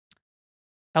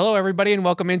Hello, everybody, and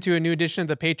welcome into a new edition of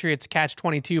the Patriots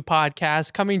Catch-22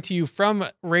 podcast, coming to you from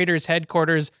Raiders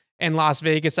headquarters in Las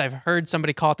Vegas. I've heard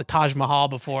somebody call it the Taj Mahal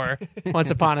before, once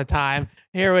upon a time.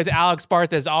 Here with Alex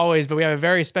Barth, as always, but we have a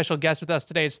very special guest with us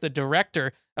today. It's the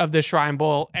director of the Shrine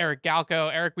Bowl, Eric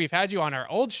Galko. Eric, we've had you on our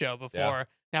old show before. Yeah.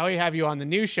 Now we have you on the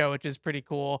new show, which is pretty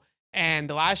cool. And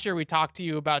last year we talked to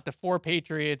you about the 4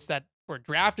 Patriots that were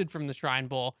drafted from the Shrine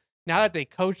Bowl. Now that they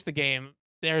coach the game,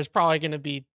 there's probably going to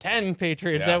be 10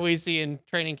 Patriots that we see in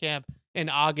training camp in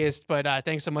August. But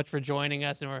thanks so much for joining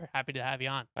us, and we're happy to have you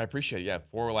on. I appreciate it. Yeah,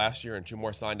 4 last year and 2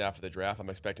 more signed after the draft.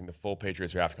 I'm expecting the full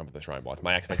Patriots draft to come to the Shrine Bowl. It's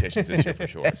my expectations this year for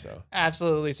sure. So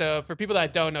absolutely. So for people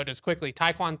that don't know, just quickly,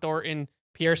 Tyquan Thornton,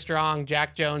 Pierre Strong,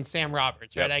 Jack Jones, Sam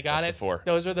Roberts, right? I got it. The 4.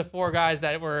 Those were the 4 guys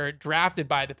that were drafted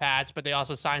by the Pats, but they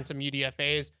also signed some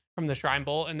UDFAs from the Shrine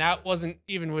Bowl, and that wasn't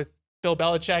even with Bill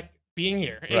Belichick being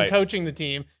here and coaching the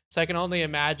team. So I can only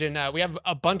imagine. We have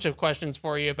a bunch of questions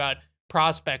for you about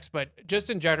prospects, but just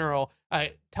in general,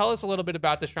 tell us a little bit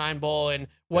about the Shrine Bowl and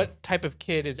what type of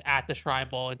kid is at the Shrine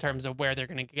Bowl in terms of where they're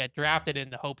going to get drafted in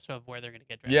the hopes of where they're going to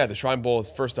get drafted. Yeah, the Shrine Bowl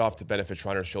is first off to benefit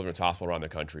Shriners Children's Hospital around the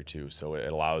country too. So it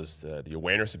allows the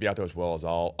awareness to be out there, as well as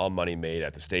all money made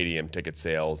at the stadium, ticket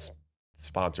sales,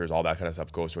 sponsors, all that kind of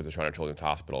stuff goes towards the Shriners Children's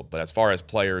Hospital. But as far as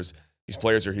players, these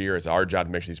players are here. It's our job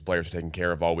to make sure these players are taken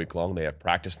care of all week long. They have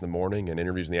practice in the morning and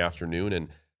interviews in the afternoon, and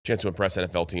a chance to impress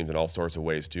NFL teams in all sorts of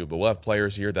ways too. But we'll have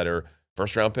players here that are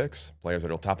first-round picks, players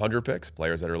that are top 100 picks,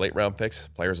 players that are late-round picks,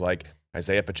 players like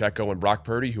Isaiah Pacheco and Brock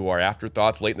Purdy, who are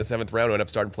afterthoughts late in the 7th round, who end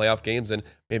up starting playoff games and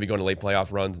maybe going to late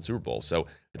playoff runs and Super Bowls. So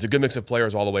it's a good mix of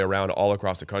players all the way around, all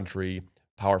across the country.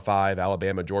 Power 5,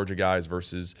 Alabama, Georgia guys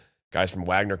versus guys from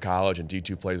Wagner College and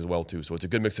D2 plays as well too. So it's a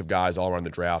good mix of guys all around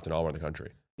the draft and all around the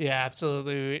country. Yeah,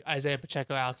 absolutely. Isaiah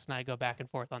Pacheco, Alex and I go back and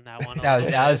forth on that one.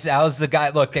 that was the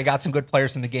guy. Look, they got some good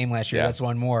players in the game last year. Yeah. That's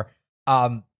one more.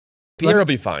 Pierre will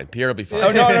be fine. Pierre will be fine.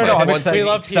 Oh, no. I'm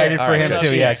excited for him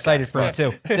too. Yeah, excited for him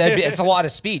too. It's a lot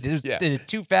of speed. The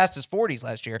 2 fastest 40s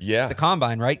last year. Yeah. The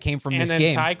combine, right, came from this game.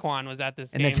 And then Tyquan was at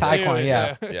this game. And then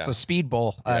Tyquan, too, So Speed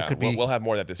Bowl could be. We'll have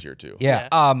more of that this year too. Yeah.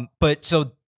 But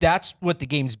so that's what the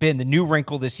game's been. The new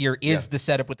wrinkle this year is the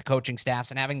setup with the coaching staffs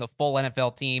and having the full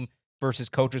NFL team versus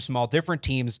coaches from all different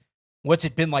teams. What's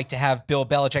it been like to have Bill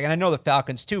Belichick? And I know the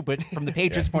Falcons too, but from the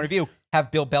Patriots' point of view,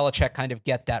 have Bill Belichick kind of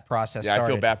get that process started. I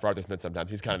feel bad for Arthur Smith sometimes.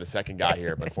 He's kind of the second guy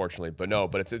here, but unfortunately.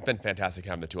 But it's been fantastic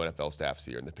having the 2 NFL staffs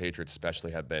here, and the Patriots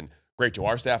especially have been great to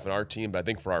our staff and our team, but I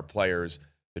think for our players,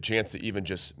 the chance to even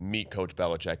just meet Coach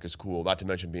Belichick is cool, not to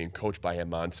mention being coached by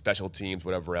him on special teams,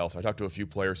 whatever else. I talked to a few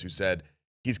players who said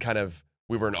he's kind of,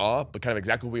 we were in awe, but kind of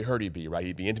exactly what we heard he'd be, right?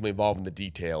 He'd be intimately involved in the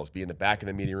details, be in the back of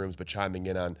the meeting rooms, but chiming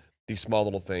in on these small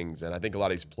little things. And I think a lot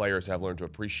of these players have learned to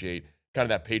appreciate kind of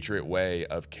that Patriot way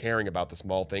of caring about the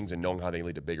small things and knowing how they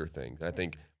lead to bigger things. And I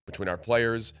think between our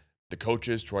players, the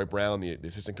coaches, Troy Brown, the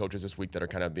assistant coaches this week that are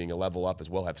kind of being a level up as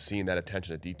well, have seen that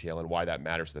attention to detail and why that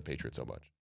matters to the Patriots so much.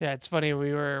 Yeah, it's funny.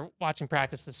 We were watching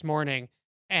practice this morning,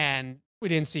 and we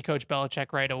didn't see Coach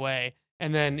Belichick right away.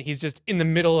 And then he's just in the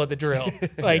middle of the drill,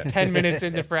 like 10 minutes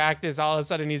into practice. All of a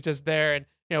sudden, he's just there, and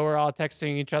we're all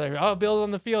texting each other. Oh, Bill's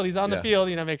on the field. He's on the field.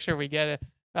 Make sure we get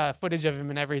footage of him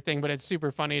and everything. But it's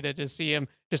super funny to just see him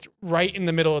just right in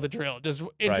the middle of the drill, just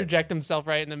interject himself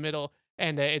right in the middle.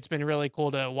 And it's been really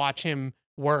cool to watch him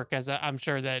work. As I'm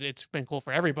sure that it's been cool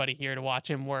for everybody here to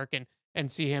watch him work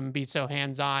and see him be so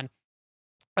hands-on.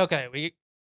 Okay,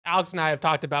 Alex and I have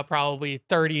talked about probably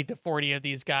 30 to 40 of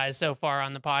these guys so far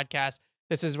on the podcast.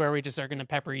 This is where we just are going to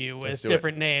pepper you with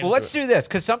different names. Well, let's do this,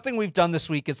 because something we've done this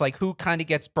week is like who kind of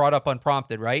gets brought up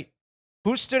unprompted, right?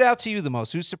 Who stood out to you the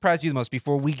most? Who surprised you the most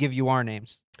before we give you our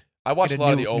names? I watched a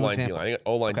lot of the O-line dealing. I think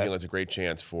O-line dealing is a great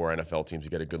chance for NFL teams to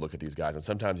get a good look at these guys. And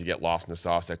sometimes you get lost in the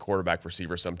sauce at quarterback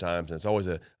receiver sometimes, and it's always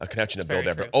a connection to build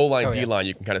there. But O-line, D-line,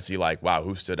 you can kind of see like, wow,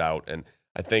 who stood out? And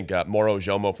I think Moro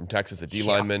Jomo from Texas, a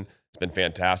D-lineman, it's been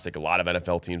fantastic. A lot of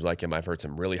NFL teams like him. I've heard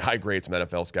some really high grades from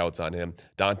NFL scouts on him.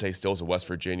 Dante Stills of West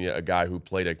Virginia, a guy who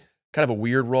played a kind of a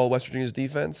weird role in West Virginia's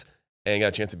defense and got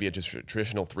a chance to be a just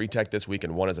traditional 3-tech this week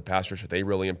and won as a pass rusher. They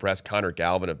really impressed. Connor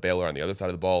Galvin of Baylor on the other side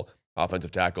of the ball,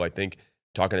 offensive tackle. I think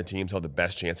talking to teams have the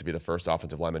best chance to be the first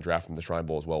offensive lineman draft from the Shrine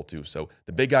Bowl as well too. So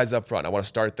the big guys up front, I want to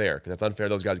start there because that's unfair.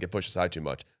 Those guys get pushed aside too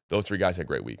much. Those 3 guys had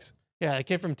great weeks. Yeah, the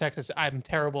kid from Texas, I'm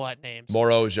terrible at names.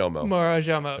 Moro Jomo. Moro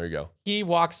Jomo. There you go. He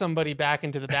walked somebody back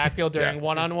into the backfield during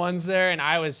one-on-ones there, and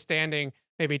I was standing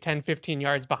maybe 10, 15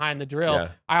 yards behind the drill. Yeah.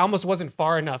 I almost wasn't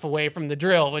far enough away from the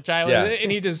drill, which I was,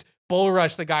 and he just bull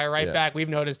rushed the guy right back. We've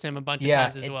noticed him a bunch of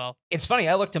times as well. It's funny.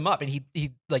 I looked him up, and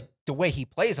he like the way he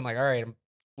plays, I'm like, all right, I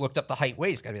looked up the height weight.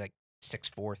 He's got to be like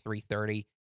 6'4", 330.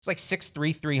 It's like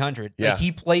 6'3", 300. Yeah. Like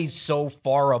he plays so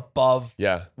far above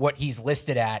Yeah. what he's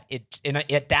listed at.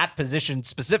 At that position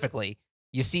specifically,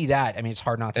 you see that. I mean, it's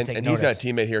hard not to take and notice. He's got a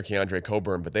teammate here, Keandre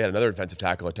Coburn, but they had another defensive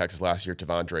tackle at Texas last year,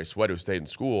 Tavondre Sweat, who stayed in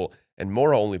school. And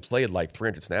Mora only played like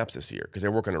 300 snaps this year because they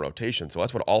work on a rotation. So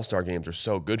that's what all-star games are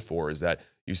so good for, is that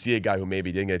you see a guy who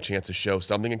maybe didn't get a chance to show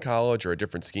something in college or a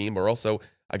different scheme, or also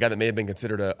a guy that may have been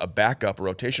considered a backup, a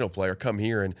rotational player, come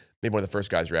here and maybe one of the first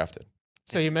guys drafted.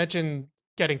 So you mentioned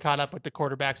getting caught up with the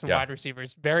quarterbacks and wide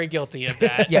receivers. Very guilty of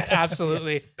that. Yes.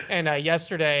 Absolutely. Yes. And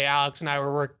yesterday, Alex and I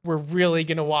we're really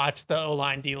going to watch the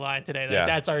O-line, D-line today.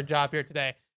 That's our job here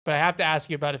today. But I have to ask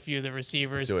you about a few of the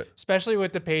receivers, Let's do it. especially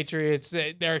with the Patriots.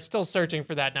 They're still searching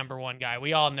for that number one guy.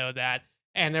 We all know that.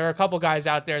 And there are a couple guys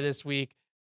out there this week.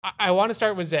 I want to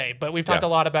start with Zay, but we've talked a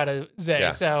lot about Zay.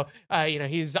 Yeah. So,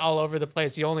 he's all over the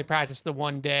place. He only practiced the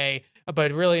one day,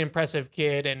 but really impressive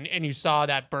kid. And you saw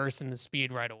that burst in the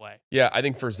speed right away. Yeah, I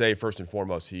think for Zay, first and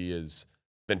foremost, he has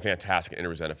been fantastic in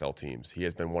his NFL teams. He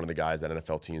has been one of the guys that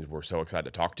NFL teams were so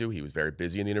excited to talk to. He was very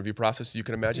busy in the interview process, as you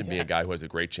can imagine, being a guy who has a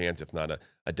great chance, if not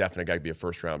a definite guy, to be a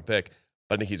first-round pick.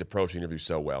 But I think he's approached the interview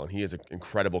so well, and he is an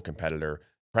incredible competitor,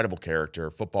 incredible character,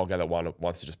 football guy that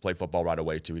wants to just play football right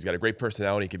away, too. He's got a great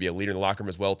personality. He could be a leader in the locker room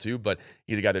as well, too, but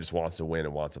he's a guy that just wants to win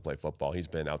and wants to play football. He's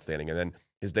been outstanding. And then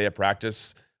his day of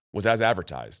practice was as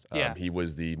advertised. He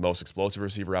was the most explosive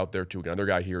receiver out there, too. Another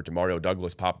guy here, Demario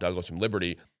Douglas, Pop Douglas from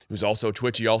Liberty, who's also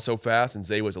twitchy, also fast, and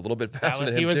Zay was a little bit faster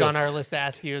than him, He was too. on our list to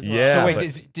ask you as well. Yeah, So wait,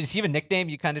 does he have a nickname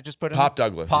you kind of just put him? Pop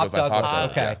Douglas. Pop Douglas.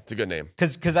 Douglas. Okay. Yeah, it's a good name.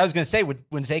 Because I was going to say,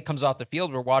 when Zay comes off the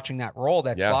field, we're watching that role,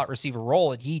 that slot receiver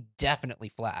role, and he definitely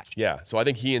flashed. Yeah, so I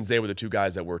think he and Zay were the two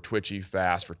guys that were twitchy,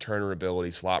 fast, returner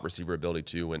ability, slot receiver ability,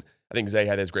 too. And I think Zay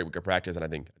had his great week of practice, and I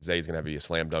think Zay's going to be a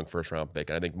slam dunk first-round pick.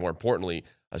 And I think more importantly,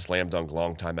 a slam dunk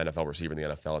long-time NFL receiver in the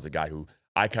NFL is a guy who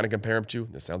I kind of compare him to,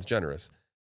 this sounds generous,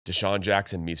 Deshaun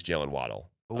Jackson meets Jalen Waddle.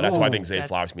 That's why I think Zay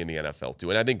flowers me in the NFL, too.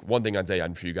 And I think one thing on Zay,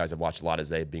 I'm sure you guys have watched a lot of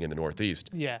Zay being in the Northeast.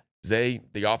 Yeah. Zay,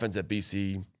 the offense at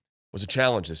BC was a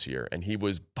challenge this year, and he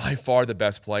was by far the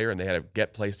best player, and they had to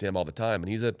get plays to him all the time. And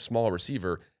he's a smaller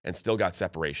receiver and still got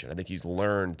separation. I think he's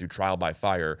learned through trial by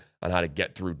fire on how to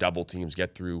get through double teams,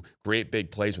 get through great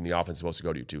big plays when the offense is supposed to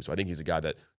go to you, too. So I think he's a guy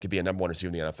that could be a number one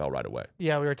receiver in the NFL right away.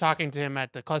 Yeah, we were talking to him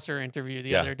at the Cluster interview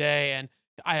the other day, and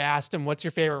I asked him, what's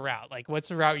your favorite route? Like, what's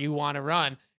the route you want to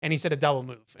run? And he said a double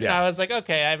move. And I was like,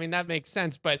 okay, I mean, that makes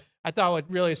sense. But I thought what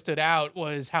really stood out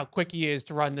was how quick he is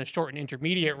to run the short and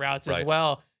intermediate routes as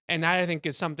well. And that, I think,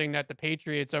 is something that the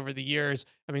Patriots over the years,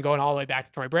 I mean, going all the way back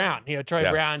to Troy Brown, Troy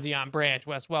Brown, Deion Branch,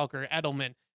 Wes Welker,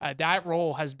 Edelman, that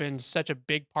role has been such a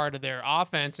big part of their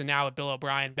offense. And now with Bill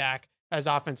O'Brien back as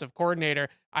offensive coordinator,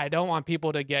 I don't want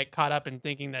people to get caught up in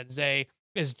thinking that Zay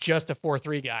is just a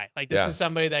 4-3 guy. Like, this is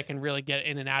somebody that can really get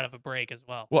in and out of a break as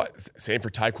well. Well, same for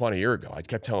Tyquan a year ago. I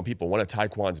kept telling people one of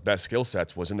Tyquan's best skill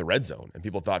sets was in the red zone. And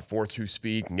people thought 4-2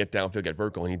 speed can get downfield, get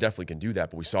vertical, and he definitely can do that.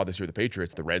 But we saw this year with the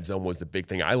Patriots, the red zone was the big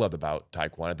thing I loved about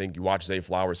Tyquan. I think you watch Zay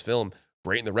Flowers' film,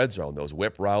 great in the red zone, those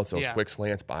whip routes, those quick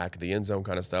slants, back of the end zone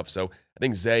kind of stuff. So I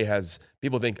think Zay has,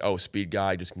 people think, oh, speed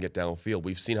guy, just can get downfield.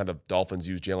 We've seen how the Dolphins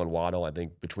use Jalen Waddle. I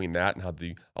think between that and how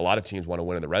a lot of teams want to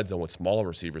win in the red zone with smaller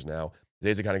receivers now,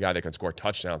 Zay's the kind of guy that can score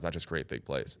touchdowns, not just create big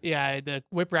plays. Yeah, the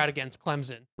whip route against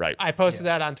Clemson. Right. I posted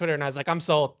that on Twitter, and I was like, I'm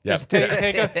sold. Just take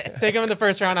him in the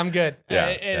first round. I'm good.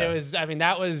 It was, I mean,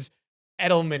 that was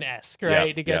Edelman-esque,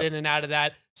 right? To get in and out of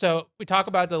that. So we talk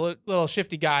about the little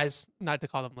shifty guys, not to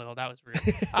call them little, that was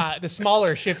rude. The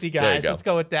smaller shifty guys. Let's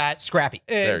go with that. Scrappy.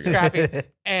 Scrappy.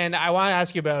 And I want to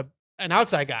ask you about an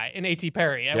outside guy, an A.T.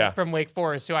 Perry from Wake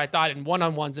Forest, who I thought in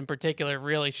one-on-ones in particular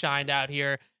really shined out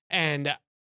here. And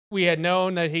we had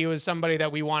known that he was somebody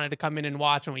that we wanted to come in and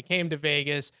watch when we came to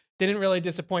Vegas. Didn't really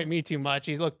disappoint me too much.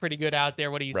 He looked pretty good out there.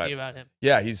 What do you see about him?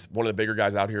 Yeah, he's one of the bigger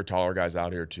guys out here, taller guys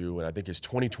out here too. And I think his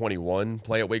 2021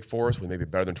 play at Wake Forest was maybe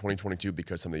better than 2022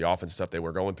 because some of the offense stuff they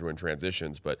were going through in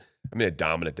transitions. But I mean, a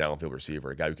dominant downfield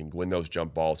receiver, a guy who can win those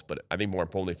jump balls. But I think more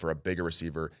importantly for a bigger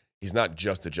receiver, he's not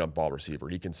just a jump ball receiver.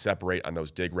 He can separate on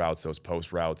those dig routes, those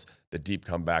post routes, the deep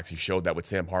comebacks. He showed that with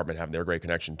Sam Hartman having their great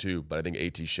connection too. But I think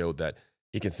AT showed that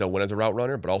he can still win as a route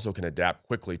runner, but also can adapt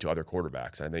quickly to other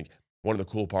quarterbacks. I think one of the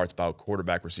cool parts about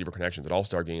quarterback-receiver connections at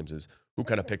All-Star games is who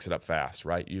kind of picks it up fast,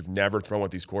 right? You've never thrown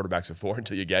with these quarterbacks before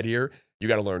until you get here. You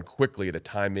got to learn quickly the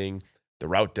timing, the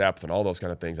route depth, and all those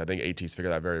kind of things. I think AT's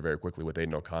figured that very, very quickly with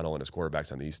Aiden O'Connell and his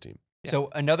quarterbacks on the East team. Yeah. So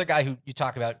another guy who you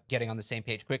talk about getting on the same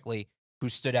page quickly, who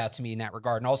stood out to me in that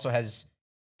regard and also has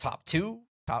top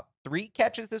 3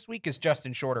 catches this week is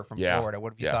Justin Shorter from Florida.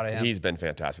 What have you thought of him? He's been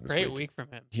fantastic this week. Great week from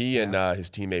him. He and his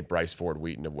teammate Bryce Ford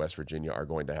Wheaton of West Virginia are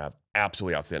going to have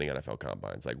absolutely outstanding NFL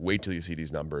combines. Like, wait till you see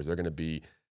these numbers. They're going to be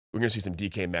we're going to see some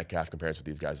DK Metcalf comparisons with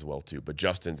these guys as well, too. But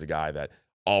Justin's a guy that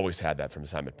always had that from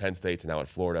his time at Penn State to now at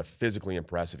Florida. Physically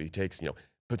impressive. He takes,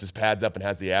 puts his pads up and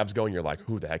has the abs going. You're like,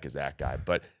 who the heck is that guy?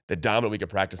 But the dominant we could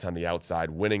practice on the outside,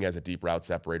 winning as a deep route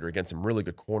separator against some really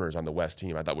good corners on the West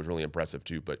team, I thought was really impressive,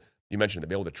 too. But you mentioned to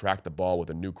be able to track the ball with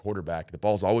a new quarterback. The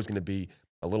ball's always going to be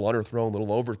a little underthrown, a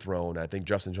little overthrown. I think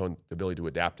Justin's shown the ability to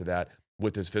adapt to that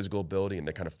with his physical ability and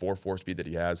the kind of 4.4 speed that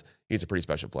he has. He's a pretty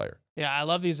special player. Yeah, I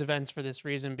love these events for this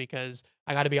reason because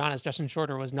I got to be honest, Justin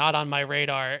Shorter was not on my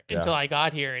radar until I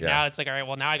got here. And now it's like, all right,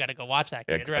 well, now I got to go watch that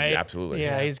kid, right? Absolutely.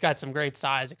 Yeah, he's got some great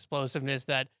size, explosiveness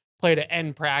that played at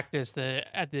end practice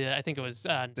I think it was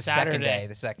Saturday.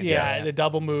 The second day. Yeah, the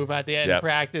double move at the end of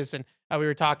practice. And we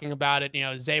were talking about it,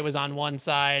 Zay was on one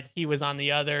side, he was on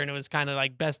the other, and it was kind of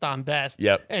like best on best.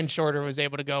 Yep. And Shorter was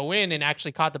able to go in and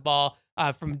actually caught the ball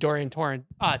from Dorian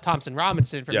Thompson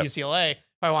Robinson from UCLA.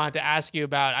 I wanted to ask you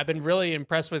about. I've been really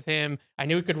impressed with him. I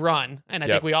knew he could run, and I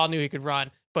think we all knew he could run,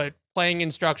 but playing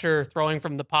in structure, throwing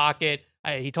from the pocket.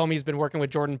 He told me he's been working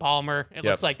with Jordan Palmer. It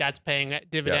looks like that's paying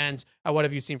dividends. What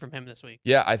have you seen from him this week?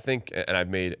 Yeah, I think, and I've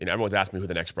made, everyone's asked me who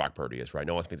the next Brock Purdy is, right?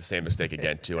 No one wants to make the same mistake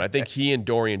again, too. And I think he and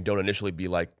Dorian don't initially be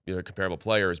like comparable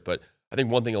players, but I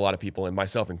think one thing a lot of people, and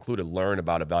myself included, learn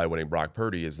about evaluating Brock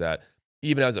Purdy is that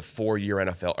even as a 4-year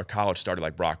NFL or college starter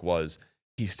like Brock was,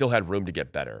 he still had room to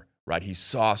get better, right? He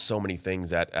saw so many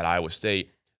things at Iowa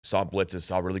State, saw blitzes,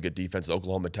 saw really good defenses,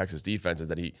 Oklahoma, Texas defenses,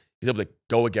 that he's able to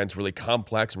go against really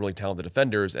complex and really talented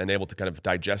defenders and able to kind of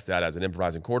digest that as an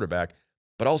improvising quarterback.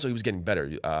 But also he was getting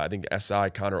better. I think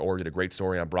SI, Connor Orr did a great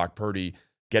story on Brock Purdy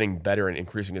getting better and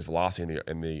increasing his velocity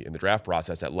in the draft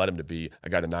process that led him to be a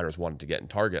guy the Niners wanted to get in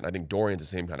target. And I think Dorian's the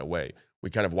same kind of way. We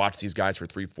kind of watch these guys for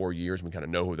 3-4 years and we kind of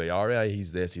know who they are. Yeah,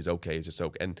 he's this, he's okay, he's just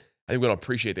okay. And I think we don't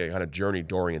appreciate the kind of journey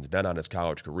Dorian's been on his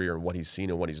college career and what he's seen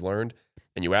and what he's learned.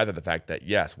 And you add to the fact that,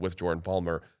 yes, with Jordan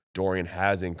Palmer, Dorian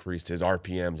has increased his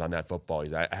RPMs on that football.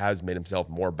 He has made himself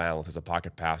more balanced as a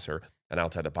pocket passer and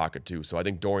outside the pocket too. So I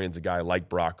think Dorian's a guy like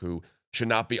Brock who should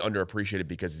not be underappreciated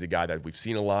because he's a guy that we've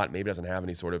seen a lot, maybe doesn't have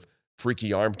any sort of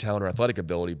freaky arm talent or athletic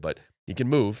ability, but he can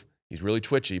move. He's really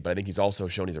twitchy, but I think he's also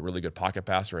shown he's a really good pocket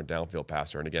passer and downfield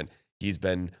passer. And again, he's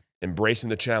been embracing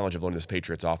the challenge of learning this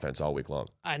Patriots offense all week long.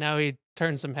 I know he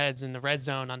turned some heads in the red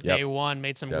zone on day one,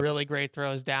 made some really great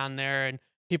throws down there, and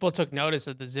people took notice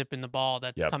of the zip in the ball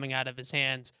that's coming out of his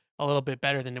hands a little bit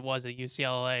better than it was at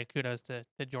UCLA. Kudos to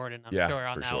Jordan, I'm sure,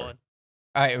 on that one.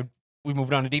 All right, we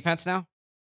moving on to defense now?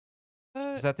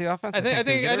 Is that the offense? I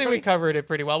think we covered it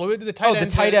pretty well. The tight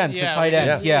ends. The tight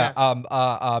ends.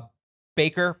 Yeah.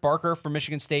 Barker from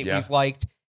Michigan State we've liked,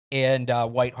 and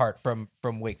Whitehart from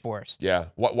Wake Forest. Yeah,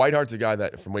 Whitehart's a guy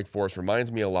that from Wake Forest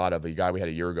reminds me a lot of a guy we had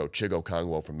a year ago, Chig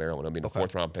Okongwu from Maryland. I mean, a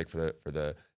 4th-round pick for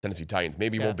the Tennessee Titans.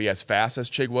 Maybe he won't be as fast as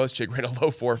Chig was. Chig ran a low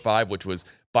 4.5, which was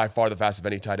by far the fastest of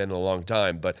any tight end in a long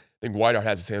time. But I think Whitehart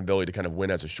has the same ability to kind of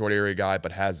win as a short area guy,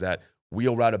 but has that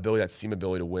wheel route ability, that seam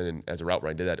ability to win as a route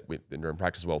runner. Did that in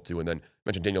practice as well, too. And then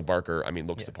mentioned Daniel Barker,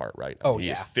 looks the part, right? He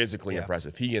is physically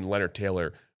impressive. He and Leonard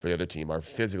Taylor for the other team are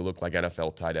physically look like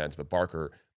NFL tight ends, but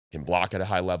Barker can block at a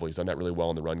high level. He's done that really well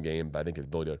in the run game, but I think his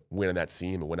ability to win in that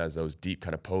seam and win as those deep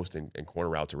kind of post and corner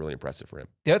routes are really impressive for him.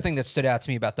 The other thing that stood out to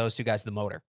me about those two guys, the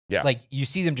motor. Yeah. Like you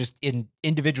see them just in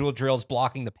individual drills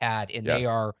blocking the pad, and they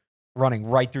are running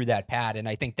right through that pad. And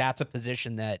I think that's a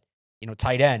position that,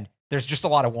 tight end, there's just a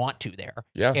lot of want to there.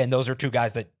 Yeah. And those are two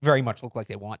guys that very much look like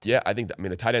they want to. Yeah, I think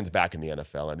the tight end's back in the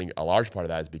NFL. I think a large part of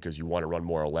that is because you want to run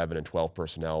more 11 and 12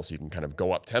 personnel so you can kind of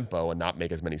go up tempo and not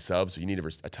make as many subs. So you need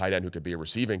a tight end who could be a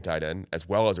receiving tight end as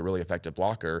well as a really effective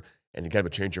blocker and kind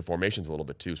of change your formations a little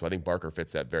bit too. So I think Barker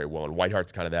fits that very well. And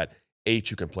Whitehart's kind of that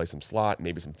H who can play some slot,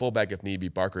 maybe some fullback if need be.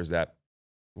 Barker's that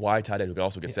wide tight end who can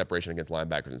also get separation against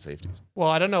linebackers and safeties. Well,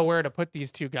 I don't know where to put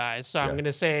these two guys, so I'm going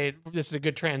to say this is a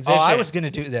good transition. Oh, I was going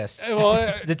to do this.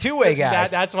 Well, the two-way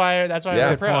guys. That's why That's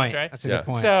we're pros, right? That's a good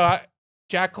point. So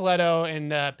Jack Coletto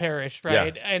and Parrish,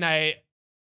 right? Yeah. And I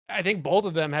think both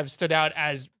of them have stood out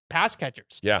as pass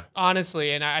catchers. Yeah.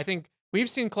 Honestly, and I think we've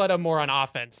seen Coletto more on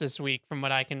offense this week from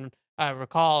what I can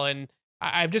recall, and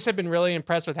I've just been really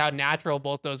impressed with how natural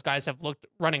both those guys have looked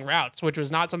running routes, which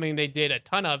was not something they did a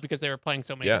ton of because they were playing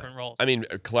so many different roles.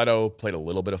 Coletto played a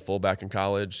little bit of fullback in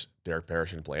college. Derek Parrish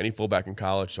didn't play any fullback in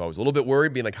college, so I was a little bit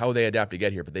worried being like how they adapt to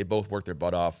get here, but they both worked their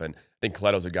butt off, and I think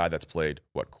Coletto's a guy that's played,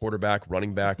 quarterback,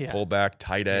 running back, fullback,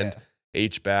 tight end,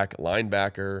 H-back,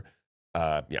 linebacker,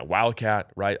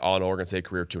 Wildcat, right, all in Oregon State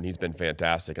career too, and he's been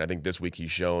fantastic, and I think this week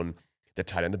he's shown the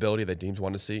tight end ability that teams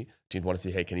want to see. Teams want to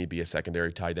see, hey, can he be a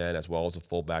secondary tight end as well as a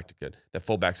fullback to get that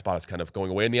fullback spot is kind of going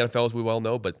away in the NFL as we well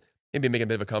know, but maybe making a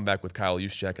bit of a comeback with Kyle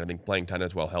Juszczyk, and I think playing tight end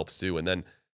as well helps too. And then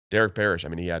Derek Parrish, I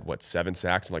mean, he had, 7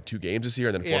 sacks in like 2 games this year,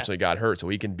 and then unfortunately got hurt. So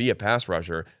he can be a pass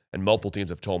rusher, and multiple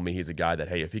teams have told me he's a guy that,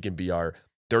 hey, if he can be our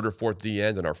 3rd or 4th D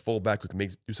end and our fullback who can do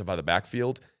stuff out of the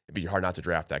backfield, it'd be hard not to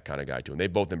draft that kind of guy too. And they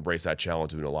both embrace that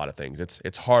challenge doing a lot of things.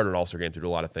 It's hard in All-Star games to do a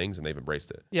lot of things, and they've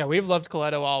embraced it. Yeah, we've loved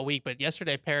Coletto all week, but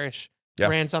yesterday Parrish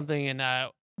ran something in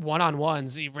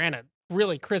one-on-ones. He ran a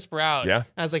really crisp route. Yeah.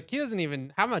 I was like, he doesn't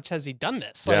even, how much has he done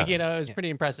this? Like, it was pretty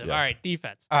impressive. Yeah. All right,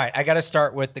 defense. All right, I got to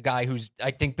start with the guy who's,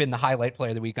 I think, been the highlight player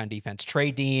of the week on defense,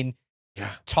 Trey Dean. Yeah.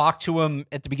 Talked to him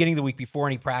at the beginning of the week before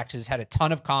any practice, had a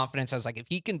ton of confidence. I was like, if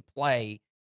he can play,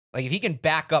 like if he can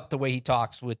back up the way he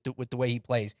talks with the way he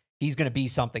plays, he's going to be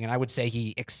something. And I would say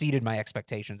he exceeded my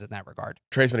expectations in that regard.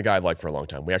 Trey's been a guy I've liked for a long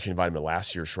time. We actually invited him to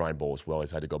last year's Shrine Bowl as well.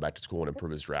 He's had to go back to school and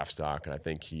improve his draft stock. And I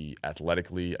think he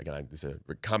athletically, again, this is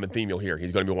a common theme you'll hear,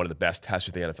 he's going to be one of the best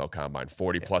testers at the NFL Combine.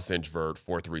 40-plus inch vert,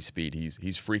 4.3 speed.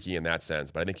 He's freaky in that sense.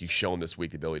 But I think he's shown this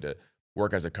week the ability to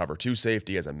work as a cover 2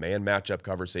 safety, as a man matchup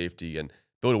cover safety, and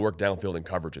ability to work downfield in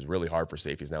coverage is really hard for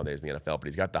safeties nowadays in the NFL. But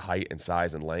he's got the height and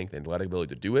size and length and athletic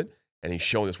ability to do it. And he's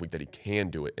shown this week that he can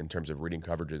do it in terms of reading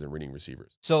coverages and reading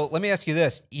receivers. So let me ask you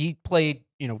this. He played,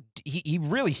 he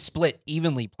really split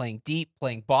evenly, playing deep,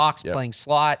 playing box, playing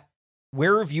slot.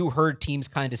 Where have you heard teams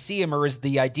kind of see him, or is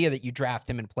the idea that you draft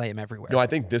him and play him everywhere? I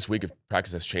think this week of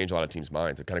practice has changed a lot of teams'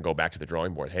 minds. It kind of go back to the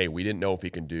drawing board. Hey, we didn't know if he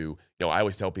can do, I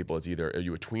always tell people it's either, are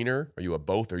you a tweener, are you a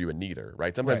both, or are you a neither,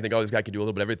 right? Sometimes you think, this guy can do a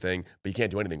little bit of everything, but he can't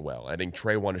do anything well. And I think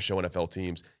Trey wanted to show NFL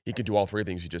teams he can do all 3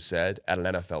 things you just said at an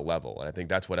NFL level. And I think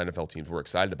that's what NFL teams were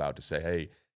excited about, to say, hey,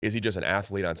 is he just an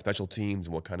athlete on special teams,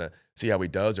 and we'll kind of see how he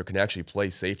does, or can he actually play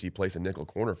safety, play some nickel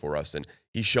corner for us? And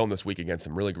he's shown this week against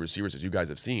some really good receivers, as you guys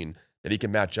have seen, that he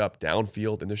can match up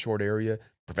downfield in the short area,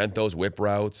 prevent those whip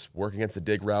routes, work against the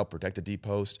dig route, protect the deep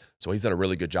post. So he's done a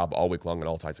really good job all week long in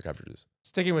all types of coverages.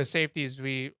 Sticking with safeties,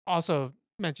 we also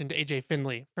mentioned A.J.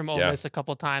 Finley from Ole Miss a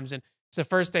couple times. And it's the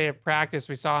first day of practice.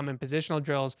 We saw him in positional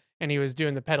drills, and he was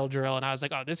doing the pedal drill. And I was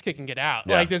like, oh, this kid can get out.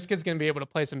 Yeah. Like, this kid's going to be able to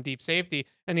play some deep safety.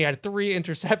 And he had 3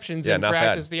 interceptions in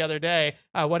practice the other day.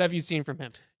 What have you seen from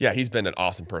him? Yeah, he's been an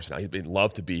awesome person. He's been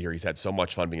loved to be here. He's had so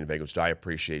much fun being in Vegas, which I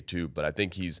appreciate too. But I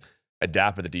think he's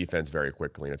adapted the defense very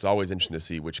quickly. And it's always interesting to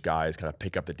see which guys kind of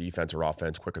pick up the defense or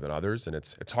offense quicker than others. And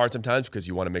it's hard sometimes because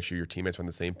you want to make sure your teammates are on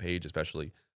the same page,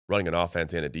 especially running an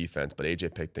offense and a defense. But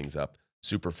AJ picked things up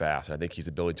super fast. And I think his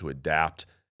ability to adapt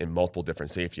in multiple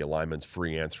different safety alignments,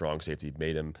 free and strong safety,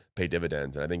 made him pay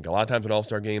dividends. And I think a lot of times in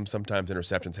all-star games, sometimes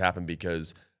interceptions happen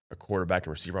because a quarterback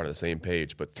and receiver are on the same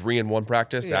page. But 3 in 1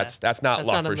 practice, that's not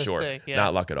luck for sure.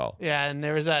 Not luck at all. Yeah, and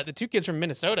there was the 2 kids from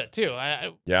Minnesota too.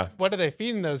 What are they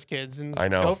feeding those kids in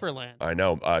Gopherland? I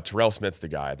know. Terrell Smith's the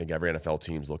guy. I think every NFL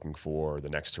team's looking for the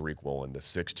next Tariq Woolen, the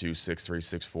 6'2", 6'3",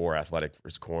 6'4", athletic for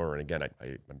his corner. And again,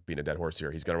 I'm being a dead horse here.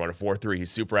 He's going to run a 4.3.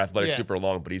 He's super athletic, super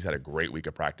long, but he's had a great week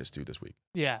of practice too this week.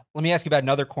 Yeah. Let me ask you about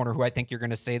another corner who I think you're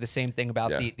going to say the same thing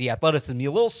about, the athleticism. He's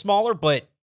a little smaller, but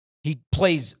he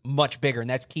plays much bigger, and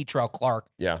that's Keitrell Clark.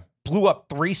 Yeah. Blew up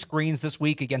 3 screens this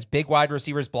week against big wide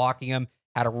receivers blocking him.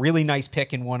 Had a really nice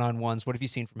pick in one-on-ones. What have you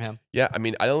seen from him? Yeah, I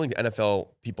mean, I don't think NFL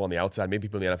people on the outside, maybe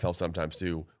people in the NFL sometimes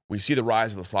too, we see the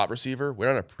rise of the slot receiver.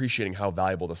 We're not appreciating how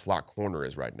valuable the slot corner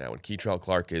is right now. And Keitrell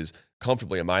Clark is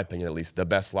comfortably, in my opinion, at least the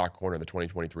best slot corner in the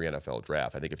 2023 NFL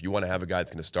draft. I think if you want to have a guy that's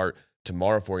going to start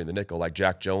tomorrow for you in the nickel, like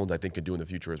Jack Jones, I think could do in the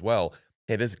future as well.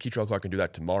 Hey, this is Keitrell Clark can do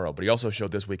that tomorrow. But he also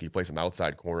showed this week he plays some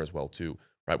outside corner as well too.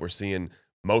 Right, we're seeing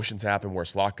motions happen where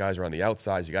slot guys are on the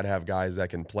outside. You got to have guys that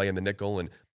can play in the nickel and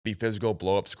be physical,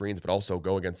 blow up screens, but also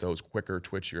go against those quicker,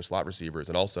 twitchier slot receivers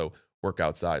and also work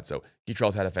outside. So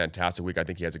Keitrell's had a fantastic week. I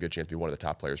think he has a good chance to be one of the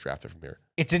top players drafted from here.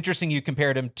 It's interesting you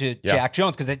compared him to Jack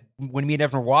Jones, because when me and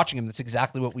Evan were watching him, that's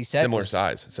exactly what we said. Similar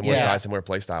size, similar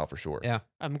play style for sure. Yeah,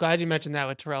 I'm glad you mentioned that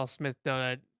with Terrell Smith,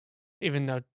 though. Even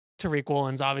though Tariq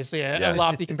Woolen's obviously a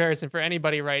lofty comparison for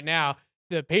anybody right now,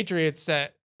 the Patriots are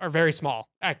very small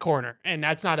at corner, and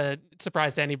that's not a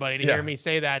surprise to anybody to hear me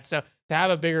say that. So to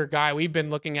have a bigger guy, we've been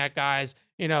looking at guys,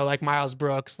 like Miles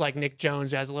Brooks, like Nick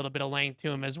Jones, who has a little bit of length to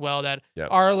him as well, that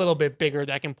are a little bit bigger,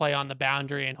 that can play on the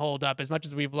boundary and hold up. As much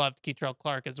as we've loved Keitrell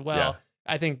Clark as well,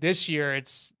 I think this year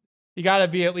you got to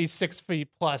be at least 6 feet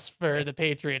plus for the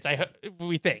Patriots.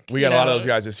 We think we got a lot of those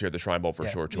guys this year at the Shrine Bowl for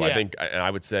sure too. I think, and I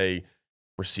would say,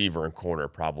 receiver and corner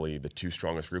probably the 2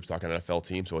 strongest groups talking NFL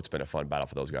team. So it's been a fun battle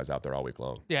for those guys out there all week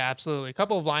long. Yeah, absolutely. A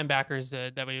couple of linebackers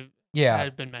that we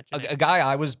had been mentioning. A guy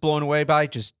I was blown away by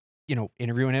just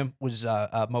interviewing him was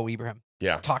Mo Ibrahim.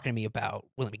 Yeah, talking to me about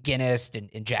Willie McGinnis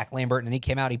and Jack Lambert, and he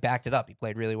came out, he backed it up. He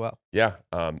played really well. Yeah,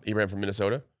 Ibrahim from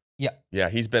Minnesota. Yeah,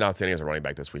 he's been outstanding as a running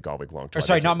back this week all week long. Or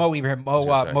sorry, not Mo Ibrahim, Mo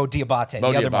Diabate.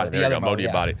 Mo Diabate. Mo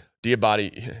Diabate.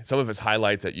 Diabate, some of his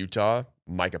highlights at Utah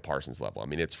Micah Parsons level. I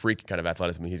mean, it's freak kind of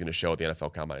athleticism he's going to show at the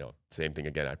NFL Combine. Same thing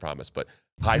again, I promise. But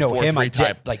high 4.3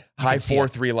 type, high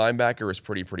 4.3 linebacker is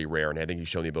pretty rare, and I think he's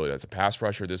shown the ability as a pass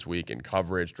rusher this week in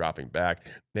coverage, dropping back,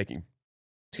 making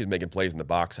plays in the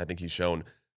box. I think he's shown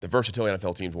the versatility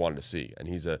NFL teams wanted to see, and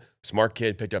he's a smart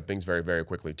kid, picked up things very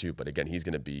quickly too. But again, he's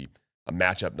going to be a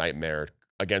matchup nightmare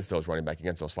against those running back,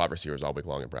 against those slot receivers all week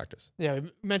long in practice. Yeah,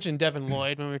 we mentioned Devin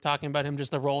Lloyd when we were talking about him,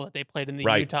 just the role that they played in the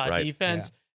Utah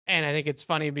defense. Yeah. And I think it's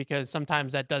funny because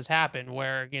sometimes that does happen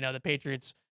where, the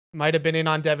Patriots might have been in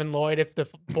on Devin Lloyd if the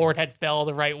board had fell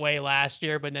the right way last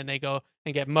year, but then they go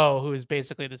and get Mo, who is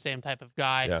basically the same type of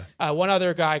guy. Yeah. One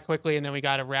other guy quickly, and then we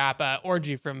got to wrap.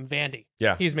 Orgy from Vandy.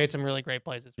 Yeah. He's made some really great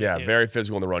plays this week too. Very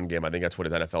physical in the run game. I think that's what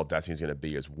his NFL destiny is going to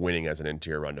be, is winning as an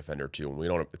interior run defender too.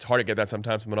 And it's hard to get that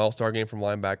sometimes from an all-star game from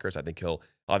linebackers. I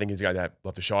think he's a guy that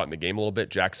left a shot in the game a little bit.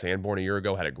 Jack Sanborn a year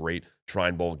ago had a great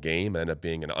Shrine Bowl game and ended up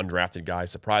being an undrafted guy.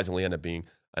 Surprisingly, ended up being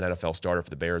an NFL starter for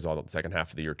the Bears all the second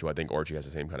half of the year too. I think Orgy has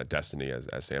the same kind of destiny as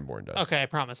Sanborn does. Okay, I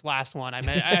promise. Last one.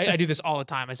 I do this all the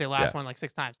time. I say last one like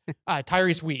 6 times.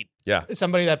 Tyrese Wheat. Yeah.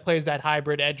 Somebody that plays that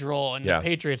hybrid edge role, and the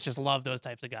Patriots just love those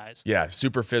types of guys. Yeah,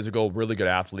 super physical, really good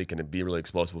athlete, can be really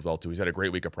explosive as well too. He's had a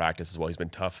great week of practice as well. He's been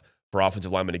tough for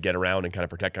offensive linemen to get around and kind of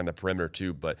protect on the perimeter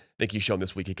too. But I think he's shown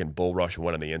this week he can bull rush and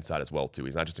win on the inside as well too.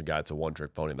 He's not just a guy that's a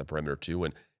one-trick pony on the perimeter too.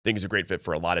 And I think he's a great fit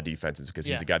for a lot of defenses because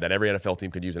he's a guy that every NFL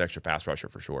team could use an extra pass rusher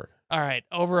for sure. All right,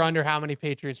 over under how many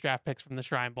Patriots draft picks from the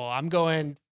Shrine Bowl? I'm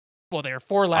going. Well, there are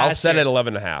 4 last. I'll set it at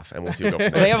 11.5, and we'll see what go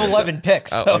from there. They have 11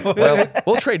 picks. So. Well,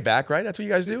 we'll trade back, right? That's what you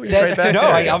guys do. You trade back. No,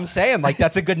 I'm saying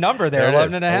that's a good number there.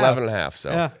 11.5. 11.5.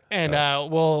 So, yeah. And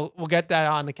we'll get that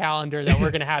on the calendar that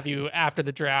we're going to have you after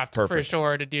the draft for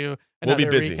sure to do another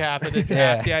recap of the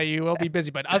draft. Yeah, you will be busy,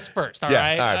 but us first. All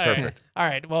right. All right. Perfect. All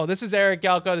right. Well, this is Eric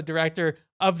Galko, the director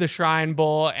of the Shrine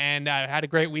Bowl, and had a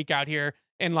great week out here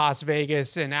in Las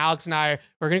Vegas. And Alex and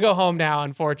we're going to go home now,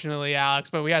 unfortunately, Alex,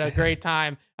 but we had a great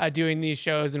time doing these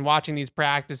shows and watching these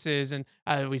practices, and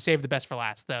we saved the best for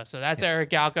last, though. So that's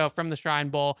Eric Galko from the Shrine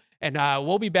Bowl, and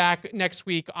we'll be back next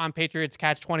week on Patriots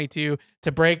Catch-22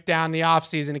 to break down the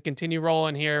offseason and continue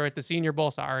rolling here with the Senior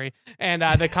Bowl, and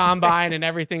the Combine and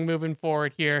everything moving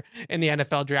forward here in the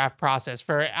NFL draft process.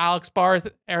 For Alex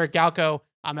Barth, Eric Galko,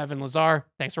 I'm Evan Lazar.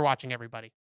 Thanks for watching,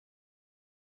 everybody.